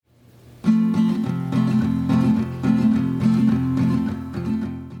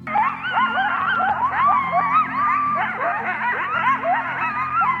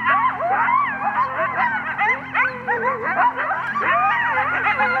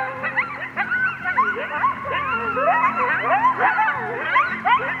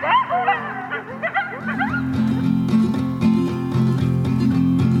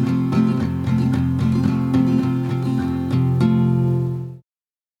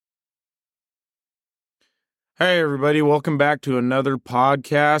Hey, everybody. Welcome back to another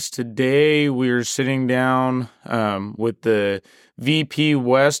podcast. Today, we're sitting down with the VP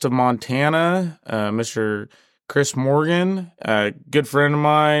West of Montana, Mr. Chris Morgan, a good friend of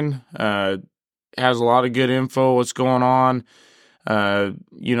mine, has a lot of good info, what's going on,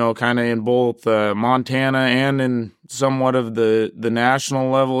 kind of in both Montana and in somewhat of the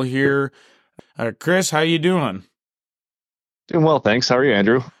national level here. Chris, how you doing? Doing well, thanks. How are you,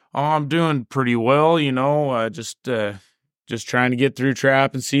 Andrew? Oh, I'm doing pretty well, just trying to get through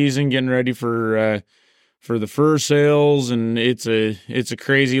trapping season, getting ready for the fur sales, and it's a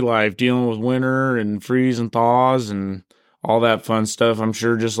crazy life dealing with winter and freeze and thaws and all that fun stuff. I'm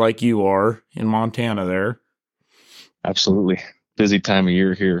sure just like you are in Montana there. Absolutely. Busy time of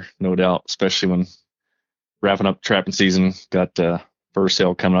year here, no doubt, especially when wrapping up trapping season. Got fur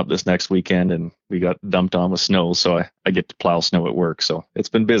sale coming up this next weekend, and we got dumped on with snow, so I get to plow snow at work. So it's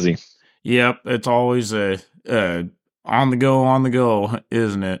been busy. Yep, it's always a on the go,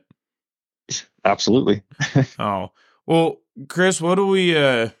 isn't it? Absolutely. Oh, well, Chris, what do we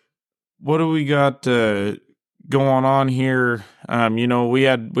got going on here? We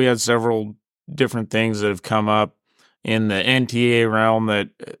had several different things that have come up in the NTA realm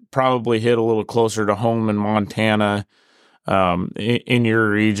that probably hit a little closer to home in Montana, in your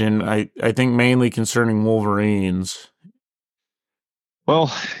region. I think mainly concerning Wolverines.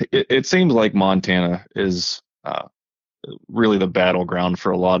 Well, it seems like Montana is really the battleground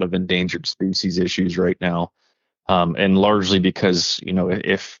for a lot of endangered species issues right now. And largely because,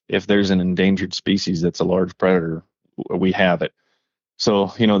 if there's an endangered species that's a large predator, we have it. So,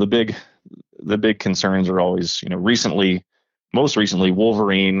 the big concerns are always, most recently,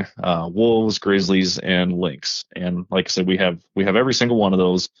 Wolverine, wolves, grizzlies, and lynx. And like I said, we have every single one of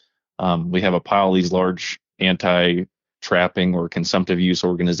those. We have a pile of these large anti-trapping or consumptive use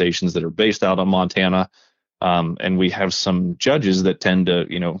organizations that are based out of Montana. And we have some judges that tend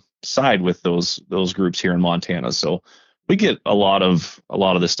to, side with those groups here in Montana. So we get a lot of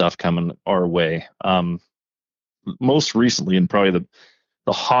this stuff coming our way. Most recently, and probably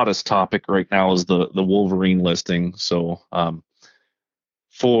the hottest topic right now is the Wolverine listing. So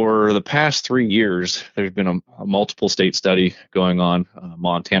for the past 3 years, there's been a multiple state study going on.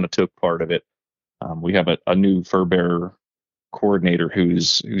 Montana took part of it. We have a new fur bearer coordinator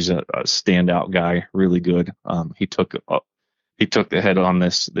who's a standout guy, really good. He took the head on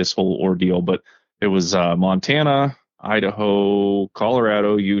this whole ordeal, but it was Montana, Idaho,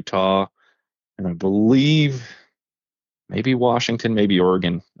 Colorado, Utah, and I believe maybe Washington, maybe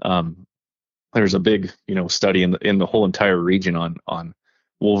Oregon. There's a big, study in the whole entire region on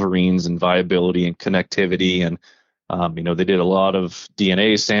wolverines and viability and connectivity, and they did a lot of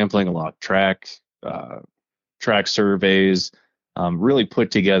DNA sampling, a lot of track surveys, really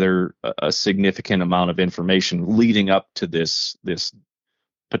put together a significant amount of information leading up to this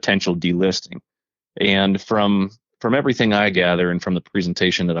potential delisting. And from everything I gather and from the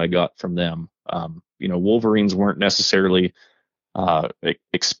presentation that I got from them, wolverines weren't necessarily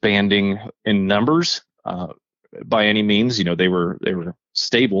expanding in numbers by any means. They were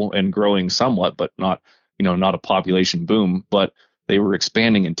stable and growing somewhat, but not a population boom. But they were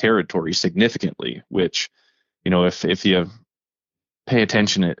expanding in territory significantly, which if you pay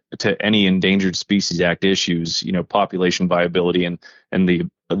attention to any Endangered Species Act issues, population viability and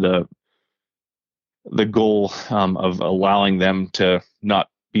the goal of allowing them to not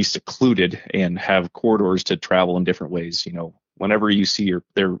be secluded and have corridors to travel in different ways. Whenever you see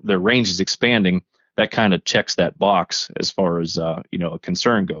their range is expanding, that kind of checks that box as far as a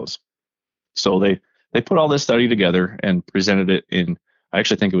concern goes. So they put all this study together and presented it in, I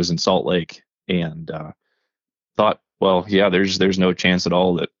actually think it was in Salt Lake, and thought, well, yeah, there's no chance at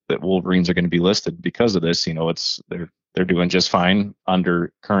all that wolverines are going to be listed because of this. They're doing just fine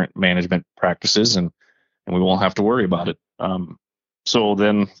under current management practices, and we won't have to worry about it. So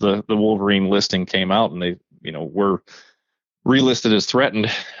then the wolverine listing came out, and they were relisted as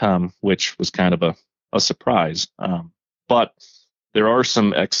threatened, which was kind of a surprise. But there are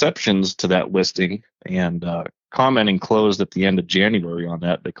some exceptions to that listing, and commenting closed at the end of January on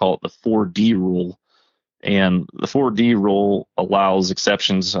that. They call it the 4D rule. And the 4D rule allows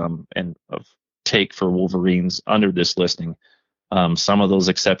exceptions and of take for wolverines under this listing. Some of those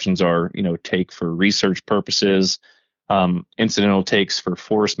exceptions are, take for research purposes, incidental takes for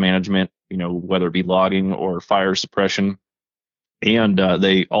forest management, whether it be logging or fire suppression. And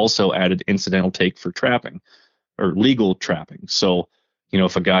they also added incidental take for trapping or legal trapping. So,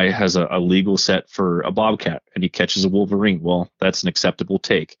 if a guy has a legal set for a bobcat and he catches a wolverine, well, that's an acceptable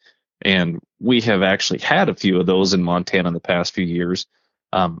take. And we have actually had a few of those in Montana in the past few years.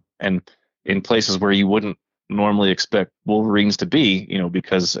 And in places where you wouldn't normally expect Wolverines to be,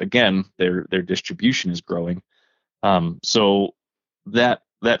 because again, their distribution is growing. So that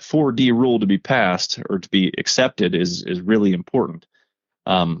 4D rule to be passed or to be accepted is really important.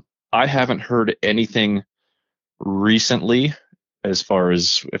 I haven't heard anything recently as far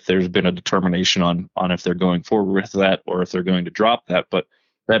as if there's been a determination on if they're going forward with that or if they're going to drop that, but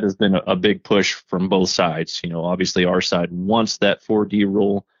that has been a big push from both sides. Obviously our side wants that 4D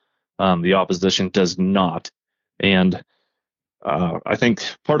rule. The opposition does not. And I think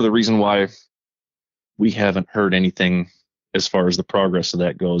part of the reason why we haven't heard anything as far as the progress of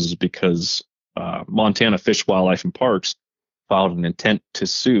that goes is because Montana Fish, Wildlife, and Parks filed an intent to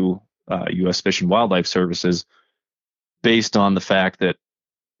sue U.S. Fish and Wildlife Services based on the fact that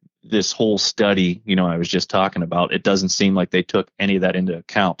this whole study, I was just talking about, it doesn't seem like they took any of that into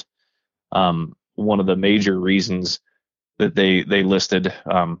account. One of the major reasons that they listed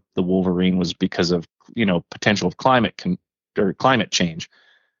the Wolverine was because of potential of climate change,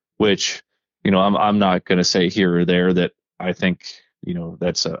 which I'm not going to say here or there that I think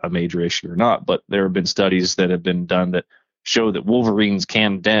that's a major issue or not, but there have been studies that have been done that show that Wolverines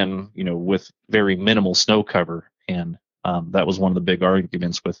can den with very minimal snow cover, and that was one of the big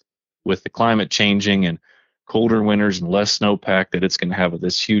arguments with the climate changing and colder winters and less snowpack, that it's going to have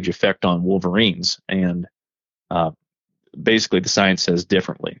this huge effect on Wolverines. And basically the science says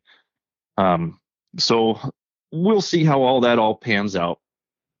differently. So we'll see how all that pans out.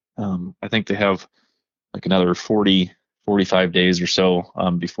 I think they have like another 45 days or so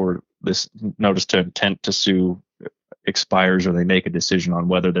before this notice to intent to sue expires, or they make a decision on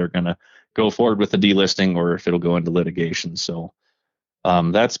whether they're going to go forward with the delisting or if it'll go into litigation. So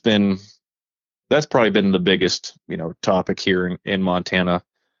that's probably been the biggest topic here in Montana,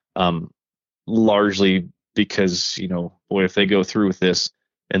 largely because boy, if they go through with this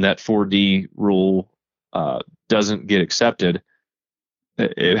and that 4D rule doesn't get accepted,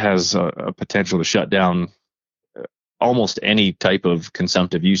 it has a potential to shut down almost any type of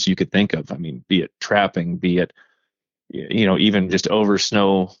consumptive use you could think of. I mean, be it trapping, be it even just over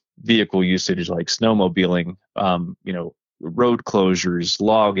snow vehicle usage like snowmobiling, road closures,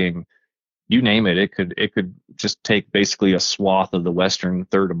 logging, you name it. It could just take basically a swath of the western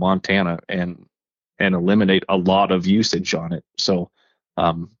third of Montana and eliminate a lot of usage on it. So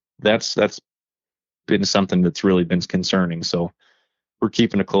that's been something that's really been concerning. So we're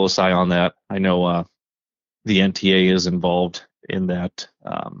keeping a close eye on that. I know the NTA is involved in that,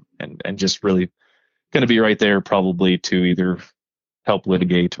 and just really going to be right there probably to either help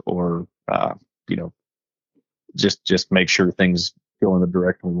litigate or just make sure things go in the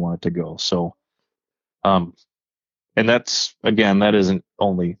direction we want it to go. So and that isn't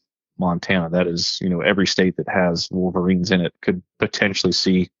only Montana. That is every state that has Wolverines in it could potentially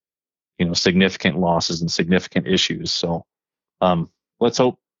see significant losses and significant issues. So let's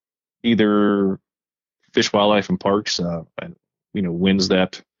hope either Fish, Wildlife, and Parks wins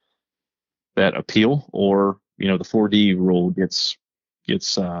that appeal, or the 4D rule gets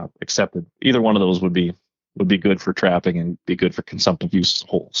accepted. Either one of those would be good for trapping and be good for consumptive use as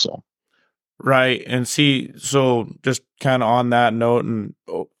a whole. So right. And see, so just kind of on that note, and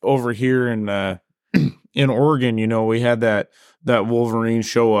over here in in Oregon, we had that Wolverine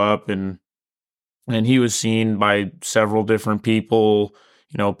show up, and he was seen by several different people.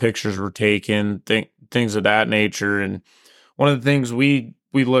 Pictures were taken, things of that nature. And one of the things we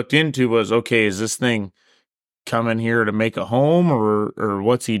looked into was, okay, is this thing coming here to make a home, or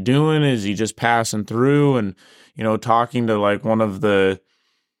what's he doing? Is he just passing through? And talking to like one of the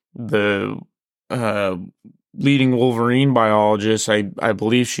leading Wolverine biologists, I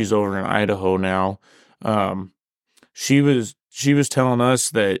believe she's over in Idaho now. She was telling us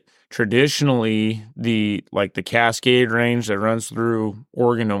that traditionally the Cascade Range that runs through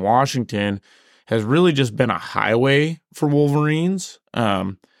Oregon and Washington has really just been a highway for Wolverines.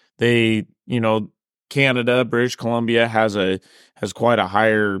 They, Canada, British Columbia has quite a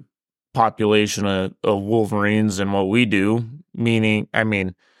higher population of Wolverines than what we do. Meaning,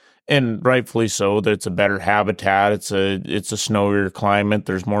 and rightfully so, that it's a better habitat. It's a snowier climate.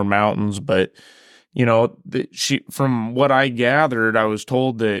 There's more mountains, but from what I gathered, I was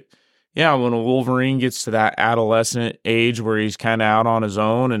told that, yeah, when a Wolverine gets to that adolescent age where he's kind of out on his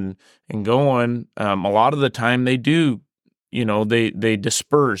own and going, a lot of the time they do, they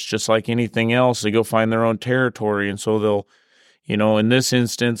disperse just like anything else. They go find their own territory. And so they'll, in this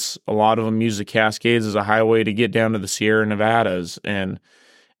instance, a lot of them use the Cascades as a highway to get down to the Sierra Nevadas, and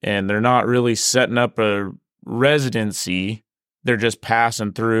they're not really setting up a residency. They're just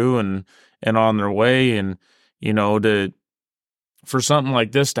passing through and on their way. And, for something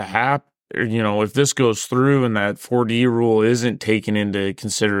like this to if this goes through and that 4D rule isn't taken into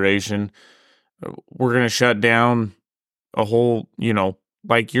consideration, we're going to shut down a whole,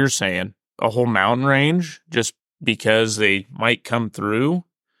 like you're saying, a whole mountain range just because they might come through.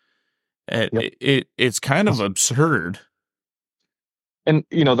 Yep. It's kind of absurd. And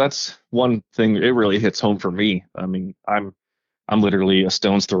that's one thing. It really hits home for me. I mean, I'm literally a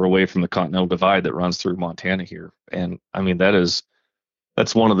stone's throw away from the Continental Divide that runs through Montana here, and I mean that's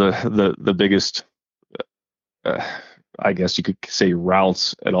one of the biggest, uh, I guess you could say,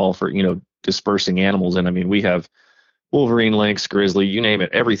 routes at all for dispersing animals. And I mean, we have Wolverine, lynx, grizzly, you name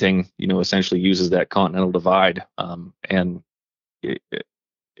it, everything essentially uses that Continental Divide, and it,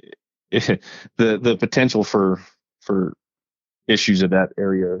 the potential for issues of that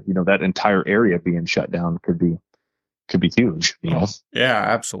area, that entire area being shut down could be huge. Yeah,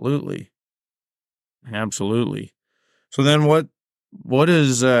 absolutely. Absolutely. So then what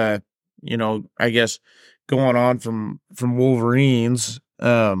is I guess going on from Wolverines,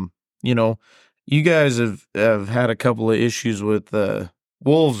 you guys have had a couple of issues with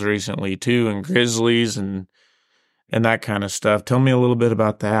wolves recently too, and grizzlies and that kind of stuff. Tell me a little bit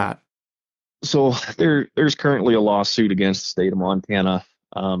about that. So there's currently a lawsuit against the state of Montana,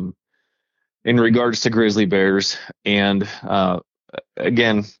 in regards to grizzly bears, and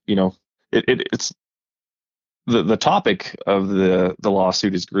again, it's the topic of the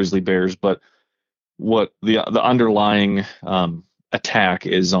lawsuit is grizzly bears, but what the underlying attack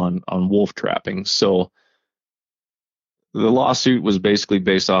is on wolf trapping. So the lawsuit was basically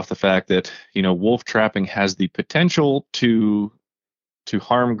based off the fact that wolf trapping has the potential to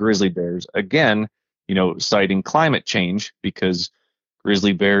harm grizzly bears. Again, citing climate change, because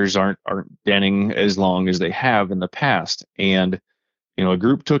grizzly bears aren't denning as long as they have in the past. And a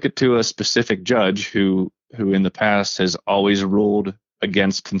group took it to a specific judge who in the past has always ruled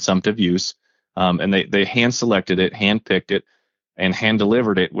against consumptive use, and they hand selected it, hand picked it, and hand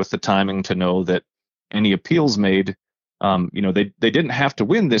delivered it with the timing to know that any appeals made, they didn't have to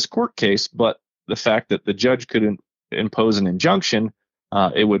win this court case, but the fact that the judge couldn't impose an injunction,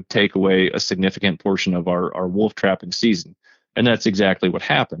 it would take away a significant portion of our wolf trapping season. And that's exactly what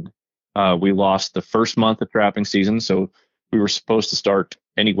happened. We lost the first month of trapping season, so we were supposed to start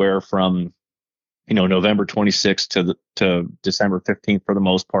anywhere from November 26th to December 15th for the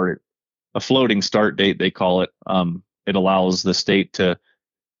most part. A floating start date, they call it. It allows the state to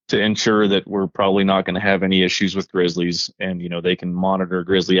ensure that we're probably not going to have any issues with grizzlies, and they can monitor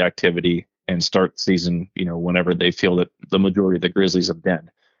grizzly activity and start the season whenever they feel that the majority of the grizzlies have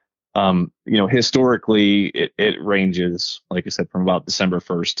denned. Historically, it ranges, like I said, from about December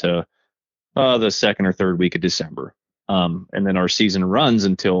 1st to the second or third week of December. And then our season runs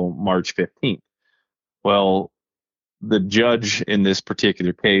until March 15th. Well, the judge in this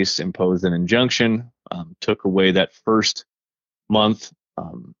particular case imposed an injunction, took away that first month.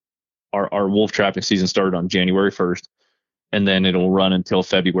 Our wolf trapping season started on January 1st, and then it'll run until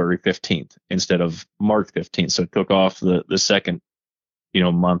February 15th instead of March 15th. So it took off the second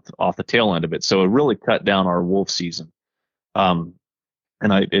month off the tail end of it. So it really cut down our wolf season. And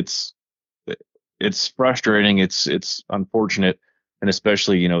it's frustrating. It's unfortunate. And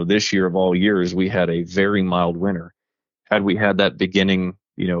especially, this year of all years, we had a very mild winter. Had we had that beginning,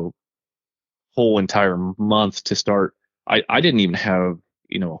 whole entire month to start, I didn't even have,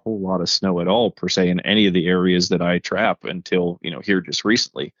 a whole lot of snow at all per se in any of the areas that I trap until, here just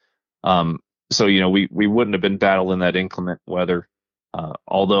recently. So, we wouldn't have been battling that inclement weather.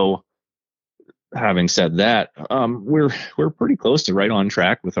 Although having said that, we're pretty close to right on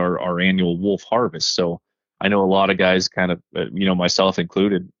track with our annual wolf harvest. So I know a lot of guys kind of, myself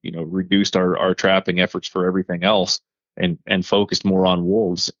included, reduced our trapping efforts for everything else and focused more on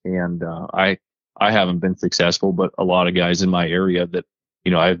wolves. And I haven't been successful, but a lot of guys in my area that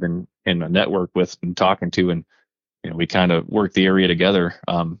I've been in a network with and talking to, and we kind of work the area together.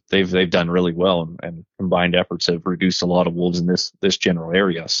 They've done really well, and combined efforts have reduced a lot of wolves in this general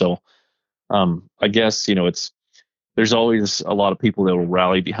area. So I guess there's always a lot of people that will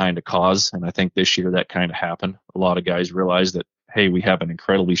rally behind a cause, and I think this year that kind of happened. A lot of guys realized that, hey, we have an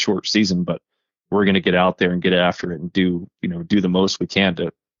incredibly short season, but we're going to get out there and get after it and do the most we can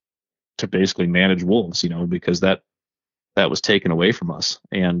to basically manage wolves, because that was taken away from us.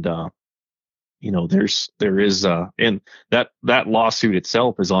 And there is and that lawsuit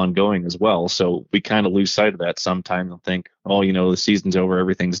itself is ongoing as well. So we kind of lose sight of that sometimes and think, oh, the season's over,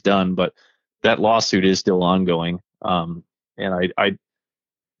 everything's done, but that lawsuit is still ongoing. And I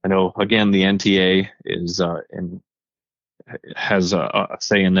know, again, the NTA is and has a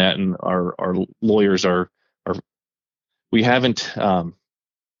say in that, and our lawyers are we haven't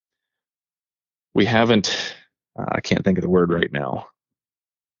we haven't, I can't think of the word right now.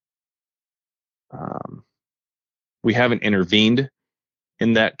 Um, we haven't intervened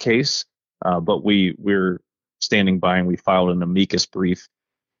in that case, but we're standing by and we filed an amicus brief,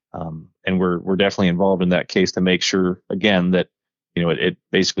 and we're definitely involved in that case to make sure again that it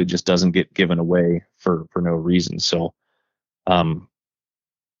basically just doesn't get given away for no reason. So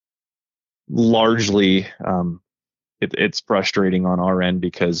largely, it's frustrating on our end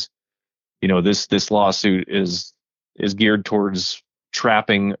because this lawsuit is geared towards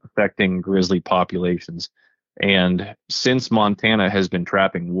trapping affecting grizzly populations. And since Montana has been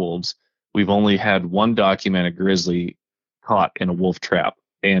trapping wolves, we've only had one documented grizzly caught in a wolf trap,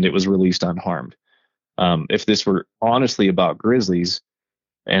 and it was released unharmed. If this were honestly about grizzlies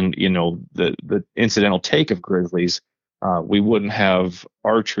and the incidental take of grizzlies, we wouldn't have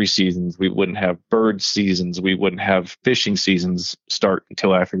archery seasons, we wouldn't have bird seasons, we wouldn't have fishing seasons start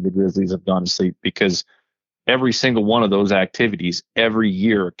until after the grizzlies have gone to sleep, because every single one of those activities every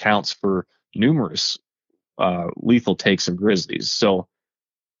year counts for numerous lethal takes of grizzlies. So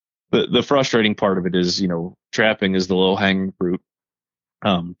the frustrating part of it is, trapping is the low hanging fruit.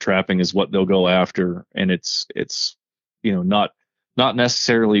 Trapping is what they'll go after, and it's not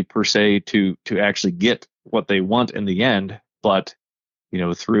necessarily per se to actually get what they want in the end, but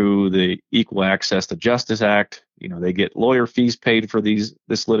through the Equal Access to Justice Act, they get lawyer fees paid for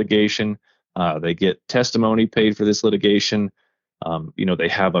this litigation. They get testimony paid for this litigation. They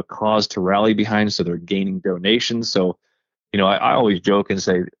have a cause to rally behind, so they're gaining donations. So, I always joke and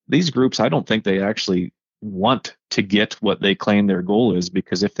say these groups, I don't think they actually want to get what they claim their goal is,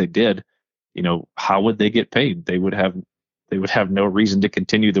 because if they did, how would they get paid? They would have no reason to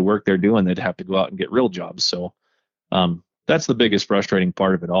continue the work they're doing. They'd have to go out and get real jobs. So that's the biggest frustrating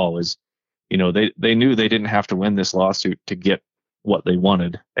part of it all is, they knew they didn't have to win this lawsuit to get what they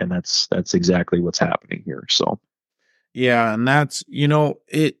wanted. And that's exactly what's happening here. So, Yeah, and that's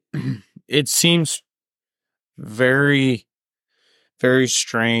it. It seems very, very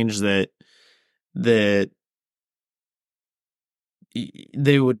strange that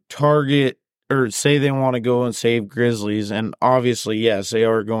they would target or say they want to go and save grizzlies, and obviously, yes, they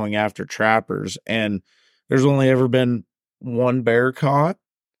are going after trappers. And there's only ever been one bear caught,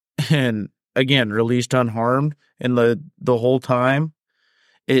 and again released unharmed. And the whole time,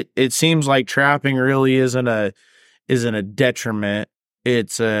 it seems like trapping really isn't a detriment.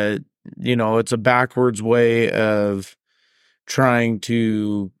 It's a backwards way of trying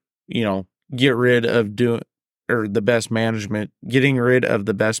to, get rid of getting rid of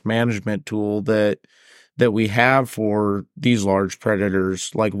the best management tool that we have for these large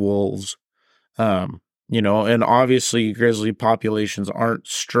predators like wolves. And obviously grizzly populations aren't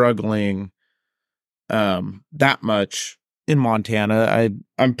struggling that much in Montana.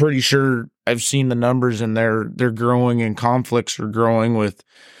 I'm pretty sure I've seen the numbers, and they're growing, and conflicts are growing with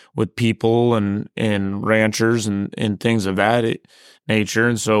people and ranchers and things of that nature.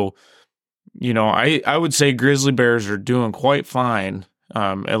 And so, I would say grizzly bears are doing quite fine,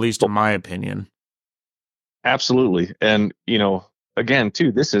 at least in my opinion. absolutely. And, again,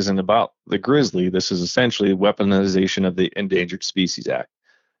 too, this isn't about the grizzly. This is essentially weaponization of the Endangered Species Act.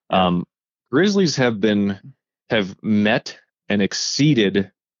 Um, Grizzlies have met and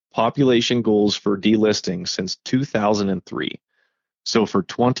exceeded population goals for delisting since 2003. So for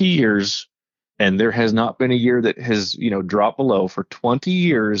 20 years, and there has not been a year that has, dropped below. For 20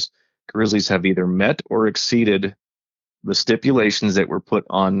 years, Grizzlies have either met or exceeded the stipulations that were put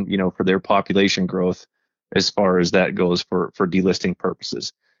on, for their population growth as far as that goes for delisting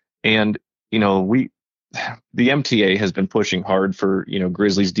purposes. And, the MTA has been pushing hard for,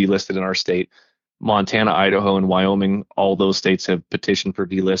 Grizzlies delisted in our state. Montana, Idaho, and Wyoming, all those states have petitioned for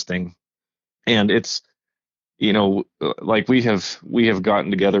delisting. And it's, like we have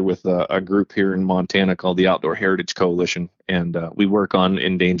gotten together with a group here in Montana called the Outdoor Heritage Coalition, and we work on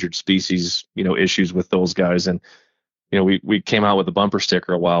endangered species, issues with those guys. And we came out with a bumper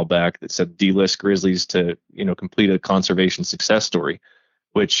sticker a while back that said "Delist Grizzlies to complete a conservation success story,"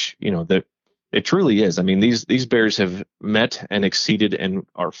 which that it truly is. I mean, these bears have met and exceeded and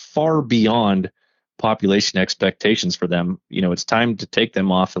are far beyond population expectations for them. It's time to take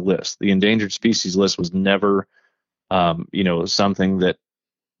them off the list. The endangered species list was never, something that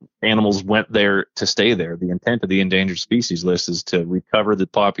animals went there to stay there. The intent of the endangered species list is to recover the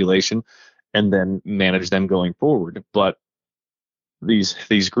population and then manage them going forward. But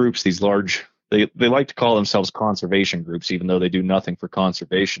these groups, these large, they like to call themselves conservation groups, even though they do nothing for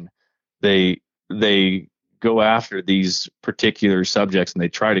conservation. They go after these particular subjects and they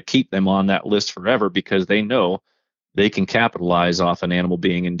try to keep them on that list forever because they know they can capitalize off an animal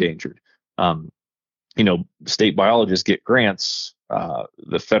being endangered. state biologists get grants.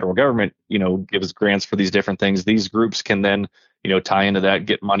 The federal government, gives grants for these different things. These groups can then, tie into that,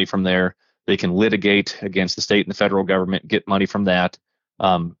 get money from there. They can litigate against the state and the federal government, get money from that.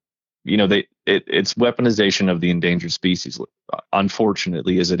 It's weaponization of the endangered species,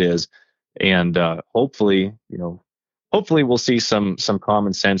 unfortunately, as it is. And hopefully we'll see some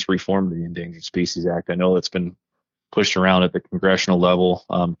common sense reform to the Endangered Species Act. I know it's been pushed around at the congressional level,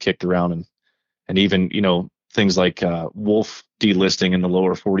 kicked around, and even things like wolf delisting in the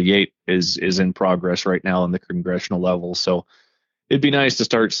lower 48 is in progress right now in the congressional level. So it'd be nice to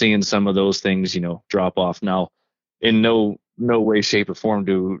start seeing some of those things drop off. Now, in no way, shape, or form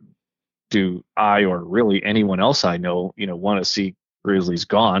do I or really anyone else I know want to see grizzlies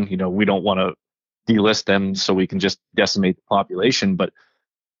gone. We don't want to delist them so we can just decimate the population, but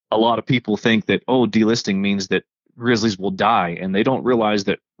a lot of people think that delisting means that grizzlies will die, and they don't realize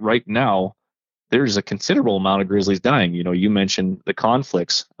that right now there's a considerable amount of grizzlies dying. You mentioned the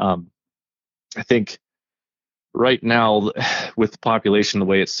conflicts. I think right now, with the population the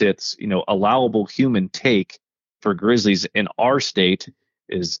way it sits, allowable human take for grizzlies in our state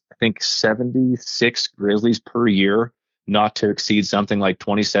is, I think, 76 grizzlies per year, not to exceed something like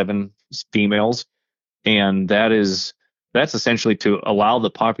 27 females. And that's essentially to allow the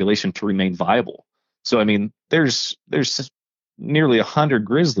population to remain viable. So, I mean, there's nearly 100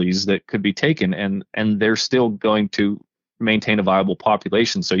 grizzlies that could be taken, and they're still going to maintain a viable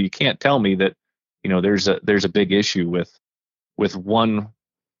population. So you can't tell me that there's a big issue with one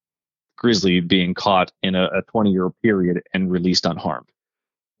grizzly being caught in a 20-year period and released unharmed.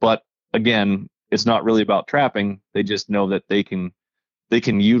 But again, it's not really about trapping. They just know that they can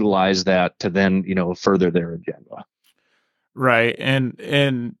utilize that to then further their agenda. Right.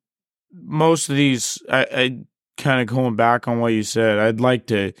 And most of these, I kind of going back on what you said, I'd like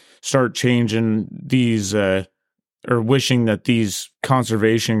to start changing these, or wishing that these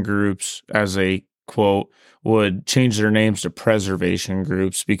conservation groups, as a quote, would change their names to preservation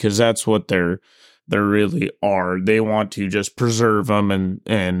groups, because that's what they're really are. They want to just preserve them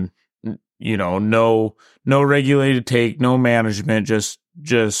and no regulated take, no management,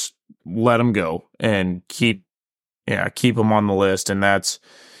 just let them go and keep them on the list. And that's,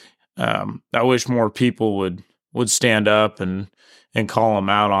 I wish more people would stand up and call them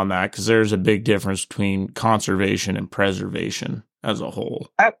out on that, because there's a big difference between conservation and preservation as a whole.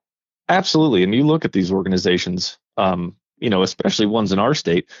 Absolutely. And you look at these organizations, especially ones in our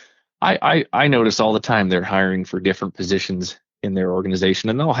state, I notice all the time they're hiring for different positions in their organization,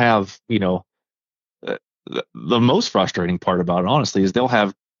 and they'll have, the most frustrating part about it, honestly, is they'll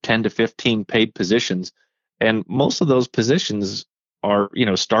have 10 to 15 paid positions. And most of those positions are,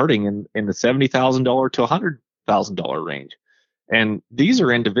 starting in the $70,000 to $100,000 range. And these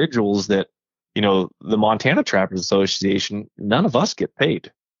are individuals that, the Montana Trappers Association, none of us get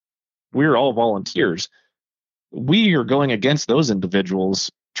paid. We're all volunteers. We are going against those individuals,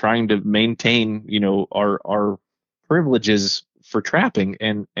 trying to maintain, our privileges for trapping,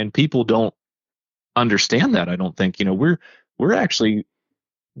 and people don't understand that. I don't think, we're actually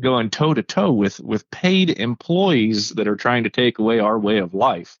going toe to toe with paid employees that are trying to take away our way of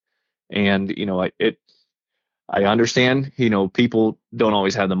life. And I understand, people don't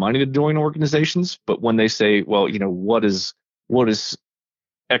always have the money to join organizations, but when they say, well, what is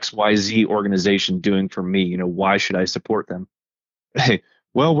XYZ organization doing for me? Why should I support them? Hey,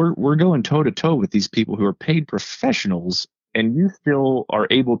 well, we're going toe to toe with these people who are paid professionals, and you still are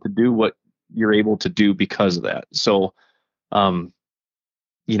able to do what you're able to do because of that. So,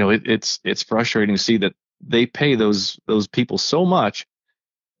 it's frustrating to see that they pay those people so much,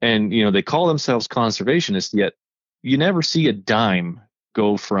 and they call themselves conservationists, yet you never see a dime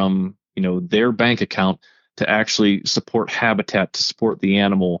go from their bank account to actually support habitat, to support the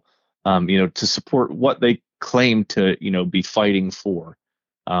animal, to support what they claim to be fighting for.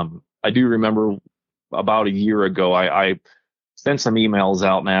 I do remember about a year ago, I sent some emails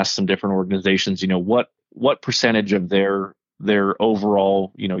out and asked some different organizations, what percentage of their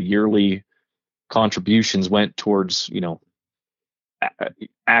overall yearly contributions went towards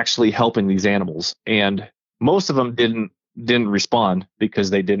actually helping these animals. And most of them didn't respond because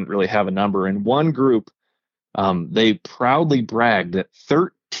they didn't really have a number. And one group, they proudly bragged that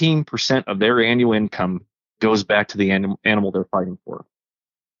 13% of their annual income goes back to the animal they're fighting for.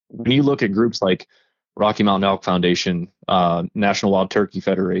 When you look at groups like Rocky Mountain Elk Foundation, National Wild Turkey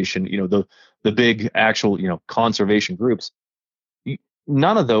Federation, the big actual conservation groups,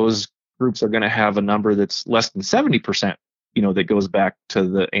 none of those groups are going to have a number that's less than 70%, that goes back to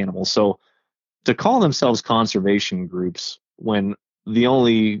the animals. So to call themselves conservation groups when the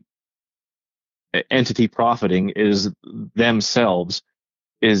only entity profiting is themselves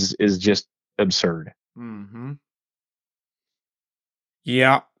is just absurd. Mm-hmm.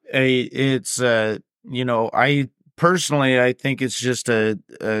 Yeah, it's I personally I think it's just a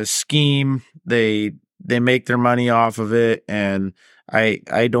scheme. They make their money off of it, and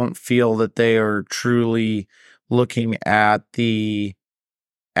I don't feel that they are truly looking at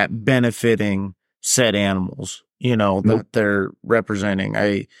benefiting said animals, Nope. that they're representing.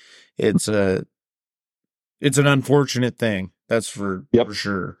 It's a it's an unfortunate thing. That's Yep. for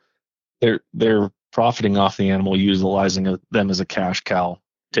sure. They're profiting off the animal, utilizing them as a cash cow,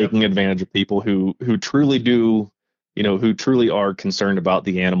 Yep. taking advantage of people who truly do, who truly are concerned about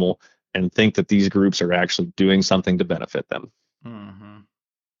the animal and think that these groups are actually doing something to benefit them. Hmm.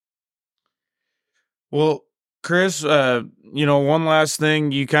 Well, Chris, one last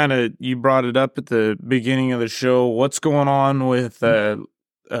thing, you brought it up at the beginning of the show. What's going on with the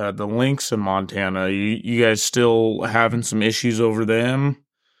lynx in Montana? You guys still having some issues over them,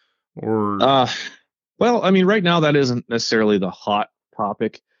 or? Uh, well, I mean, right now that isn't necessarily the hot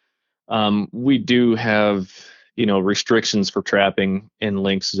topic. We do have, restrictions for trapping in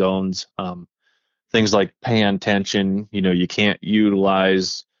lynx zones. Things like pan tension. You can't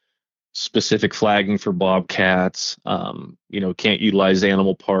utilize specific flagging for bobcats. Can't utilize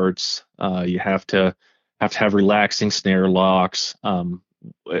animal parts. You have relaxing snare locks.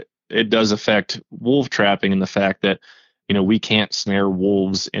 It does affect wolf trapping in the fact that we can't snare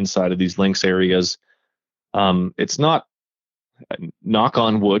wolves inside of these lynx areas. It's not, knock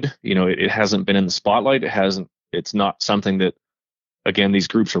on wood, it hasn't been in the spotlight. It's not something that, again, these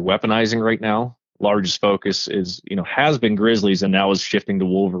groups are weaponizing right now. Largest focus is, has been Grizzlies and now is shifting to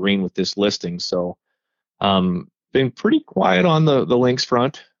Wolverine with this listing. So, been pretty quiet on the Lynx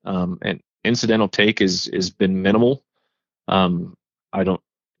front. And incidental take is been minimal. I don't,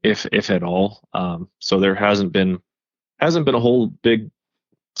 if at all. So there hasn't been a whole big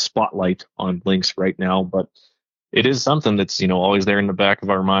spotlight on Lynx right now, but it is something that's, always there in the back of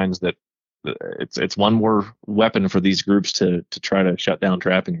our minds that it's one more weapon for these groups to try to shut down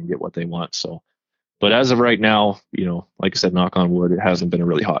trapping and get what they want. So, but as of right now, like I said, knock on wood, it hasn't been a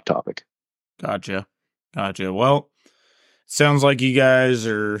really hot topic. Gotcha. Well, sounds like you guys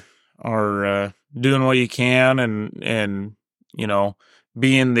are doing what you can, and you know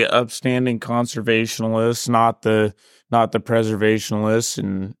being the upstanding conservationists, not the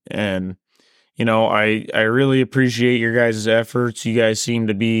preservationists, and I really appreciate your guys' efforts. You guys seem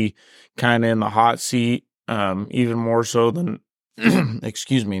to be kind of in the hot seat, even more so than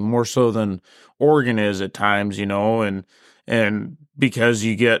excuse me, more so than Oregon is at times, and because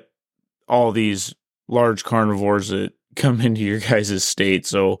you get all these large carnivores that come into your guys' state.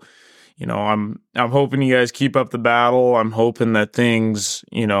 So, I'm hoping you guys keep up the battle. I'm hoping that things,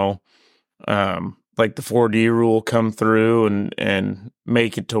 like the 4D rule come through and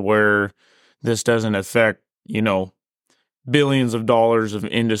make it to where this doesn't affect, billions of dollars of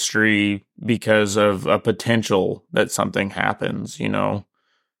industry because of a potential that something happens.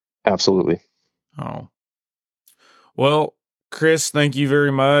 Absolutely. Oh, well, Chris, thank you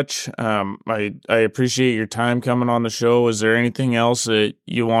very much. I appreciate your time coming on the show. Is there anything else that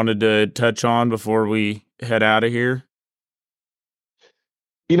you wanted to touch on before we head out of here?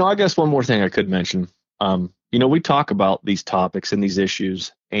 I guess one more thing I could mention. We talk about these topics and these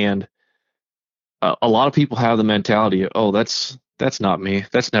issues, and a lot of people have the mentality, oh, that's not me.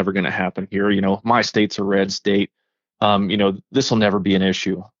 That's never going to happen here. My state's a red state. This will never be an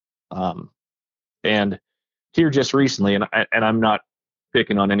issue. And here just recently, and I'm not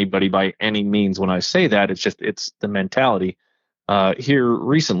picking on anybody by any means when I say that. It's the mentality. Here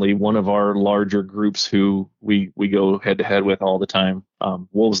recently, one of our larger groups who we go head to head with all the time,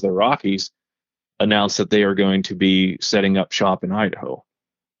 Wolves the Rockies, announced that they are going to be setting up shop in Idaho.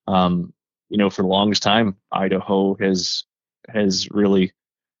 For the longest time, Idaho has really,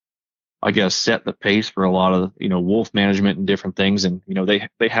 I guess, set the pace for a lot of wolf management and different things. And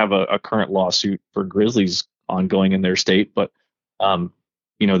they have a current lawsuit for grizzlies ongoing in their state, but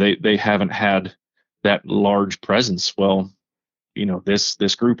they haven't had that large presence. Well,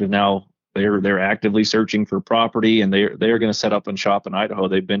 this group is now they're actively searching for property, and they're going to set up and shop in Idaho.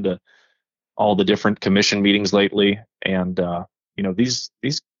 They've been to all the different commission meetings lately, and these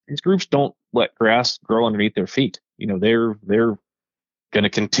groups don't let grass grow underneath their feet. They're going to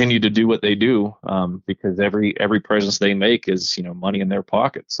continue to do what they do, because every presence they make is money in their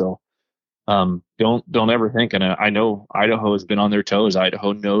pocket. So don't ever think. And I know Idaho has been on their toes.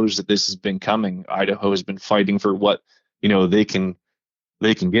 Idaho knows that this has been coming. Idaho has been fighting for what they can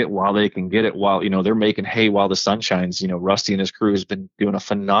get while they can get it, while they're making hay while the sun shines. Rusty and his crew has been doing a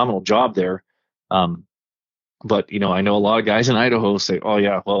phenomenal job there. But I know a lot of guys in Idaho say, "Oh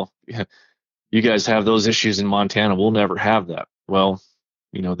yeah, well, you guys have those issues in Montana. We'll never have that." Well,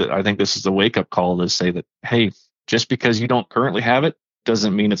 I think this is a wake up call to say that, hey, just because you don't currently have it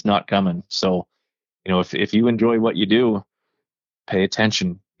doesn't mean it's not coming. So, if you enjoy what you do, pay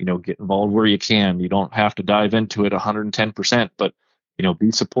attention, get involved where you can. You don't have to dive into it 110%, but,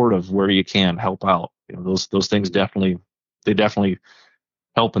 be supportive where you can, help out. Those things definitely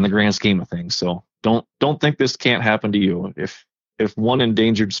help in the grand scheme of things. So don't think this can't happen to you. If one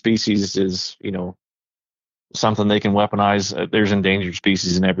endangered species is, something they can weaponize, there's endangered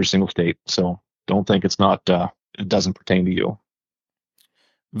species in every single state. So don't think it's not, it doesn't pertain to you.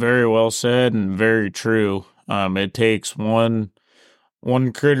 Very well said and very true. It takes one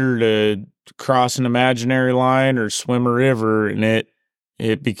critter to cross an imaginary line or swim a river, and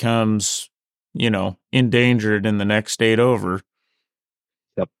it becomes, endangered in the next state over.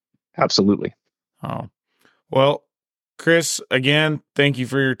 Yep, absolutely. Oh, well, Chris, again, thank you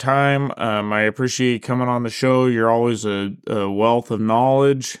for your time. I appreciate you coming on the show. You're always a wealth of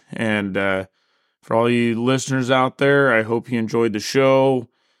knowledge, and for all you listeners out there, I hope you enjoyed the show.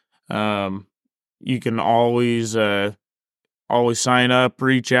 You can always sign up,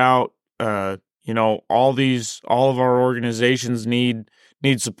 reach out. All of our organizations need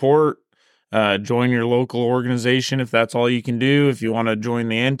support. Join your local organization if that's all you can do. If you want to join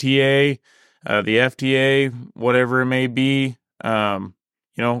the NTA, the FTA, whatever it may be,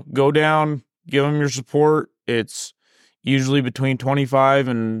 go down, give them your support. It's usually between 25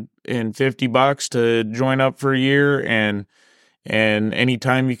 and $50 to join up for a year, and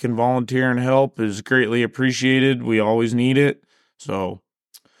anytime you can volunteer and help is greatly appreciated. We always need it. So,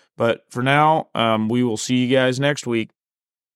 but for now, we will see you guys next week.